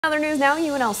Other news now,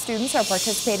 UNL students are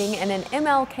participating in an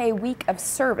MLK Week of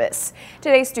Service.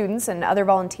 Today, students and other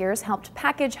volunteers helped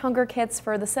package hunger kits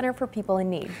for the Center for People in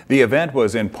Need. The event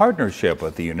was in partnership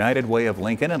with the United Way of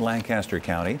Lincoln and Lancaster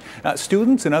County.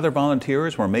 Students and other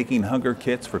volunteers were making hunger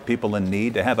kits for people in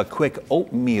need to have a quick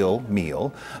oatmeal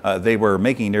meal. They were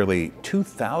making nearly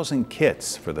 2,000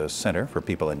 kits for the Center for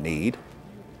People in Need.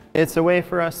 It's a way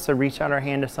for us to reach out our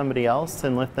hand to somebody else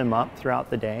and lift them up throughout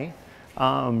the day.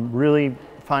 Really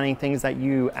finding things that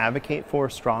you advocate for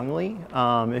strongly.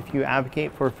 If you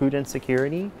advocate for food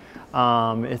insecurity,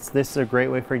 this is a great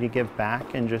way for you to give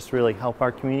back and just really help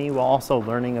our community while also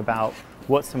learning about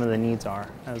what some of the needs are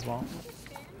as well.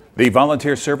 The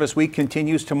Volunteer Service Week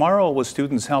continues tomorrow with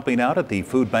students helping out at the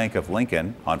Food Bank of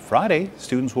Lincoln. On Friday,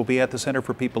 students will be at the Center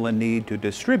for People in Need to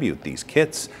distribute these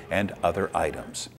kits and other items.